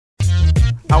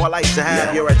now I'd like to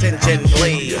have your attention,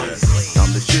 please.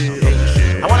 I'm the shit.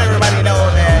 I want everybody to know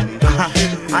that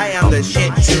I am the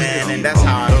shit, man, and that's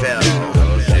how I feel.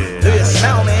 Do you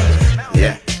smell me?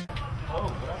 Yeah.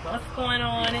 What's going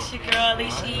on? It's your girl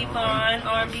Alicia, Yvonne,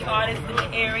 R&B artist in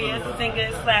the area,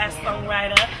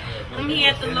 singer/songwriter. I'm here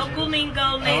at the local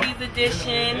Lingo Ladies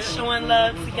Edition, showing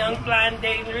love to Young, Fly, and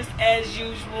Dangerous as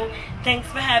usual. Thanks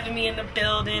for having me in the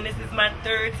building. This is my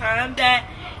third time back,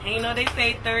 and you know they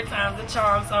say third time's a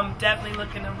charm, so I'm definitely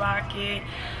looking to rock it.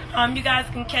 You guys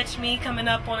can catch me coming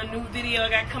up on a new video I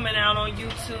got coming out on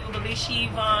YouTube, Alicia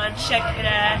Yvonne, check it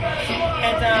out.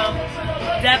 And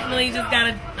definitely just got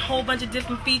a whole bunch of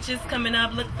different features coming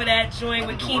up. Look for that joint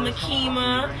with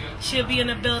Kima. She'll be in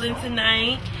the building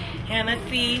tonight. And let's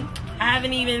see, I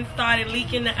haven't even started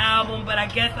leaking the album, but I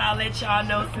guess I'll let y'all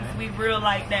know since we real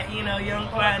like that, you know, Young,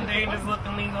 Fly, and Dangerous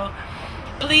looking Lingo.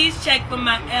 Please check for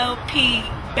my LP,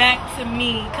 Back to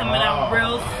Me, coming out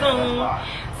real soon.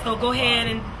 So go ahead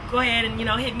and you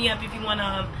know, hit me up if you want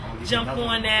to jump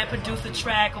on that, produce a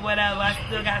track or whatever. I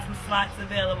still got some slots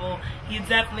available. You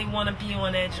definitely want to be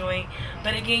on that joint.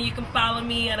 But again, you can follow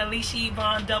me at Alicia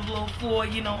Yvonne 004,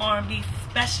 you know, R&B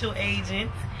special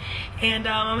agent. And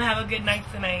I'm gonna have a good night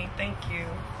tonight. Thank you.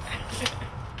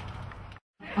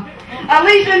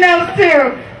 Alicia knows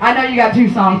too. I know you got 2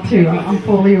 songs too. I'm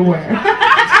fully aware. Get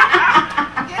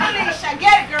Alicia,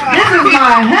 get it, girl. This is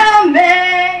my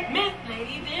helmet. Miss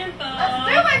Lady Dempals. Let's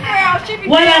do it, girl. She be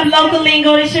What up, local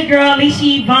Lingo? It's your girl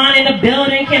Alicia Yvonne in the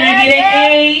building. Can I get it?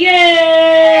 Hey, yeah.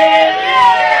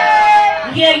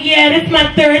 This is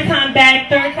my third time back.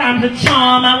 Third time's a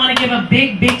charm. I want to give a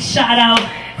big shout out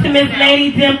to Miss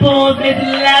Lady Dempals, Miss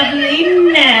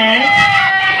Loveliness,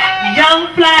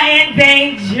 Young, Fly, and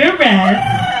Dangerous.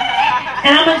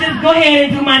 And I'm gonna just go ahead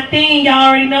and do my thing. Y'all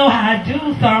already know how I do,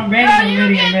 so I'm ready. Girl,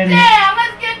 you get down.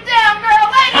 Let's get down, girl.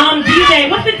 DJ.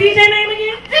 What's the DJ name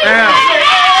again? DJ.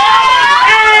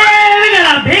 Hey, we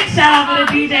got a big shout out for the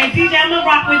DJ. DJ, I'm gonna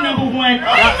rock with #1.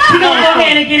 We're gonna go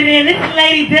ahead and get it in. This is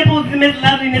Lady Dempals and Miss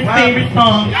Loveliness' favorite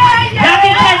song. Y'all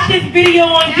can catch this video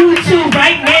on YouTube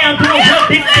right now doing what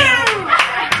big thing.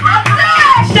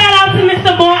 Shout out to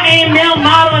Mr. W.A.R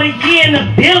Model of the Year in the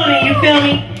building, you feel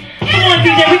me? Come on,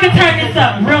 DJ, we can turn this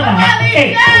up real loud.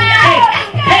 Hey.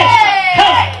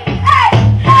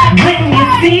 When you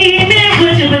see me,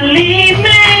 would you believe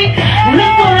me?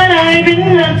 Look what I've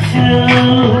been up to.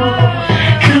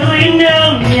 Do you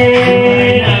know me?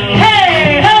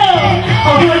 Hey, ho!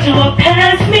 Or would you walk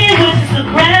past me? Would you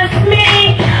surprise me?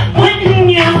 Wouldn't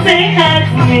you say hi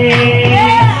to me?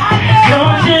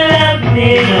 Don't you love me?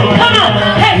 Come on!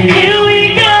 Hey, here we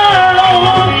go!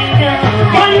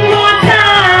 One more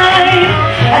time!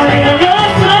 I think I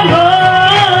lost my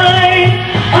mind.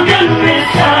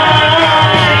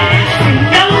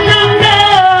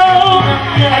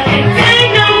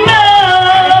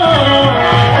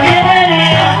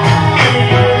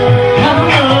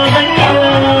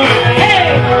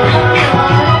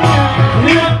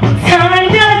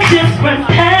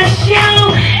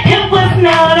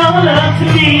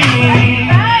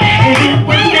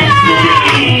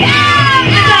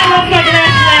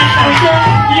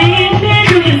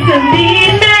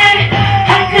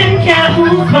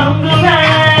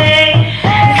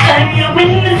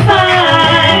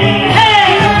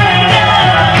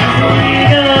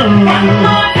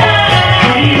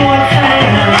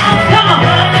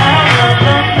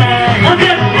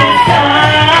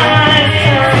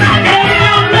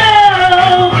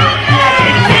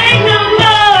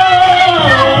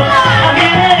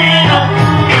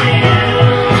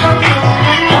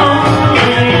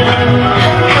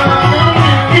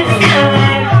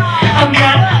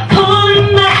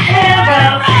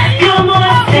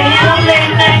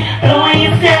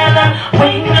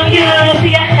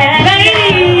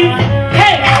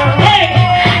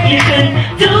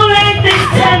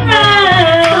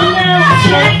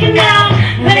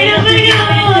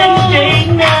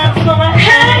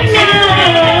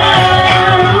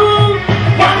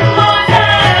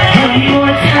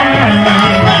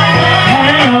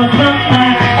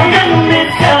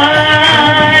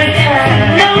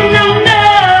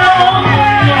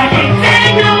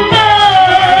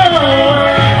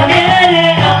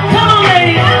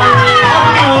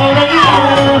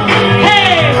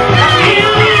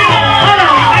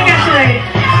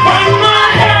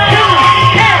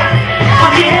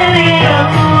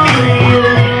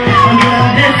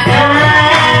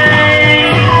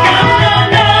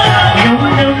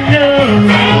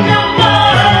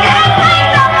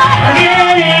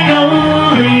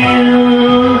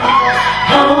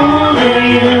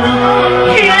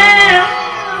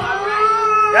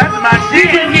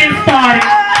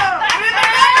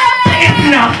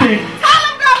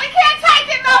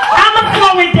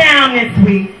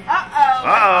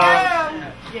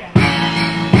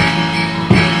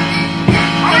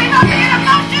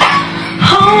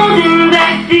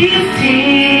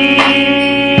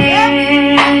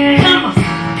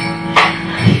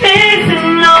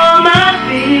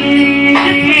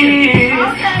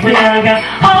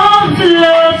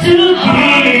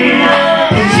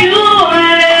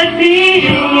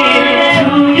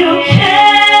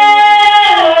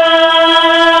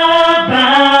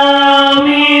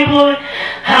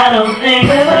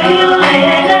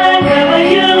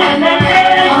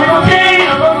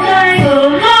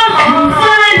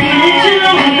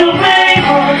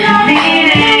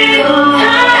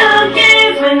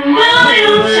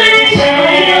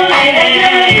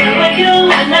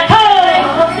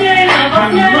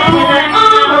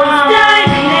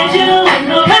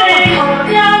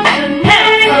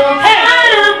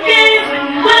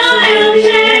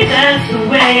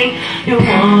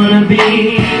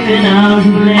 then I'll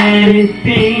just let it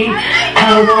be.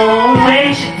 I won't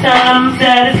waste your time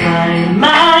satisfying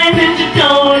mine since you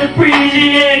don't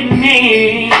appreciate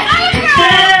me.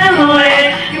 That's the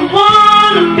way you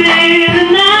wanna be,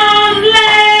 then I'll just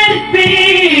let it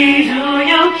be. Do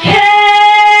you care?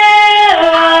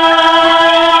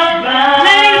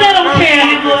 Ladies, I don't care.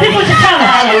 This is what you tell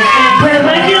us. Where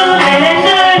were you at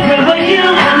night? Where were you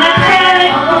when I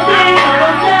cried?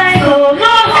 So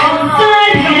lost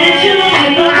inside, needed you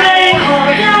in the rain.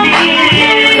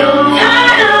 Needed you,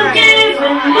 tired of games,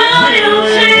 when will you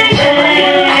change?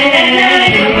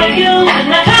 Where were you when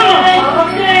I cried?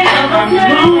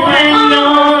 Moving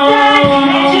on.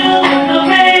 Needed you in the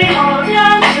rain.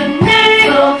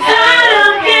 So tired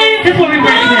of games, this is what we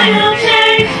bring now.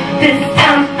 This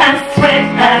time I swear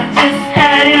I just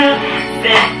had enough.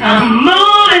 Said I'm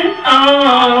moving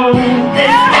on.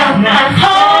 This time I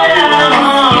hold on.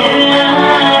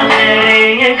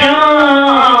 Letting it go.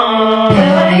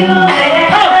 Where were you there?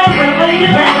 Where were you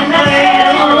when I cried?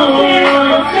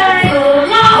 So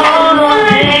long,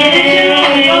 needed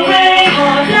you away.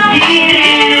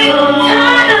 Needed you,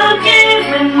 tired of games,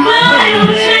 when will you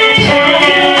change?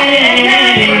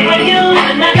 Where were you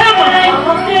when I cried?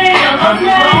 I'm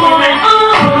moving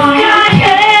on. Yeah,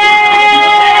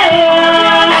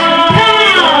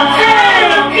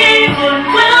 tired of games, when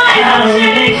will you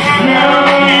change?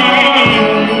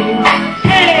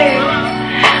 Hey,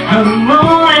 I'm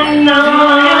moving on.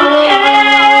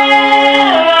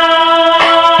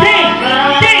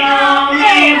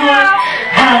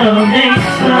 I don't think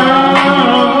so.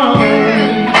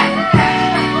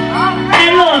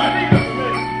 And look,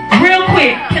 real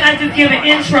quick, can I just give an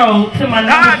intro to my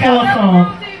number 4 song?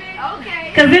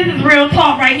 Because this is real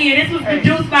talk right here. This was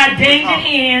produced by Danger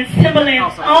Hands,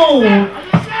 Timberland's own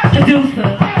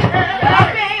producer.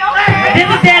 This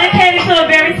is dedicated to a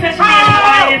very special man in the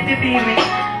audience this evening.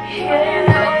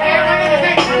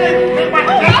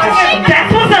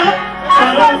 That's what's up.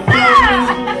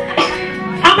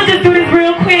 I'm gonna just do this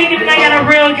real quick, and then I got a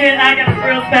real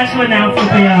special announcement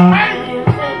for y'all.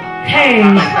 Hey,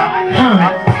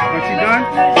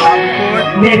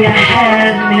 maybe I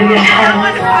have, maybe I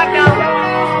haven't.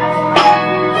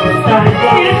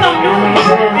 See, it's something new.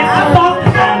 It's the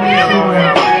softest side of me.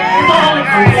 It's all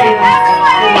exciting.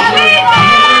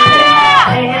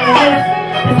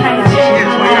 It's how you change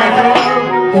my life.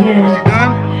 Yeah.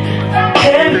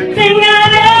 Everything I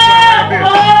ever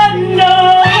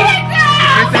know,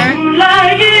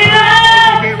 like it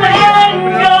up and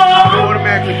go,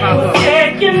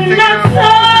 taking that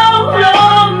so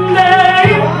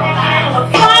lonely,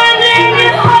 finding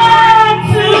it hard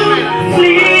to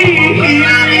sleep,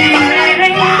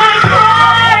 letting my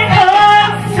pride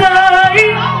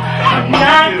aside. I'm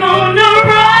not gonna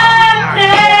run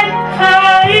and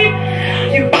hide.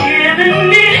 You've given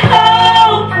me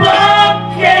hope.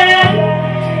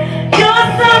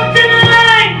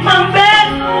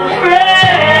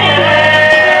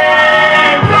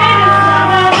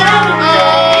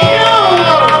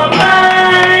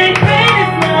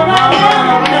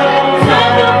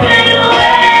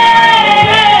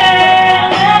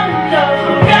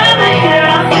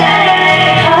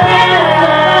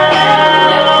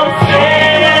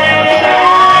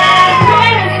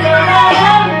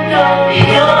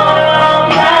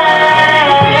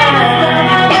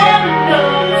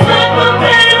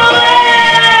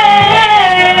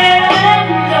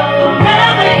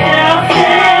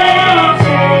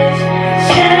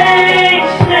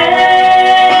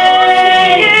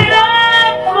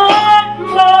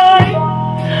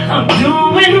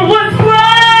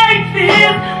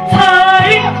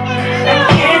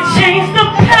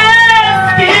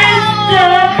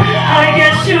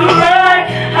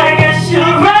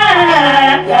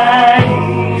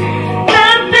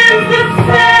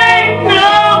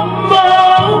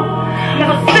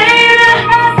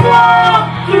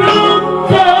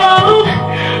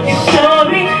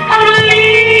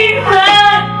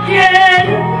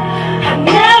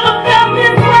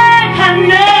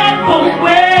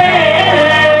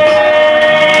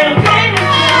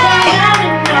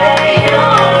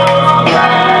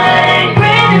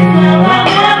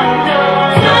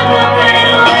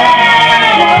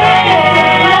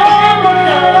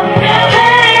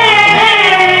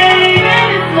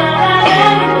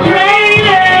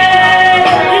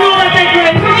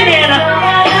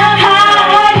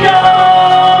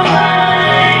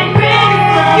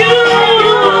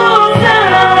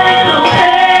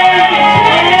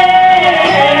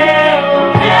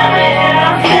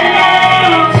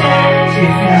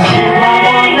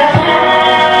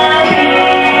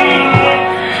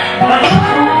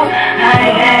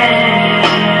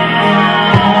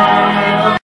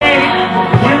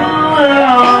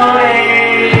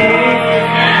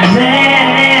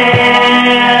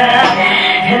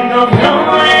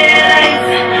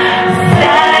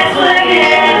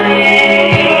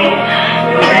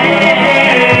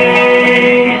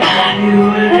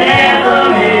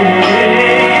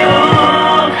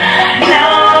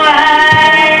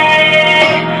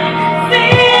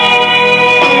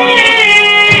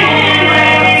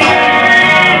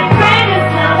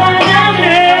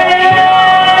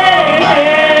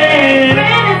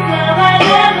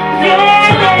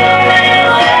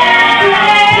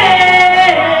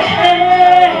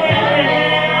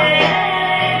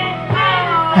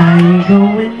 I ain't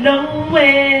going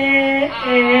nowhere.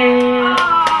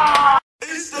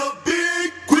 It's the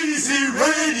Big Qweezy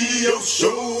Radio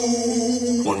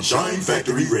Show on Shine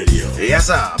Factory Radio. Yes,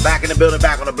 sir. Back in the building,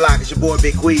 back on the block. It's your boy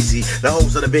Big Qweezy, the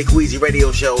host of the Big Qweezy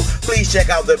Radio Show. Please check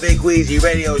out the Big Qweezy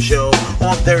Radio Show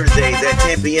on Thursdays at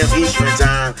 10 p.m. Eastern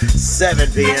Time,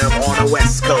 7 p.m. on the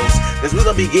West Coast. Because we're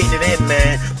going to be getting it in,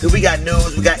 man. Because we got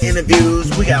news, we got interviews,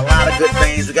 we got a lot of good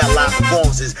things, we got a lot of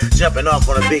performances jumping off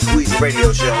on the Big Qweezy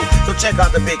Radio Show. So check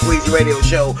out the Big Qweezy Radio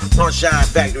Show on Shine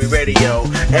Factory Radio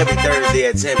every Thursday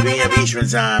at 10 p.m. Eastern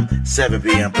Time, 7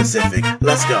 p.m. Pacific.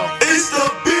 Let's go. It's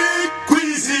the Big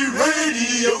Qweezy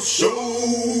Radio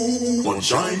Show on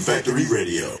Shine Factory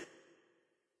Radio.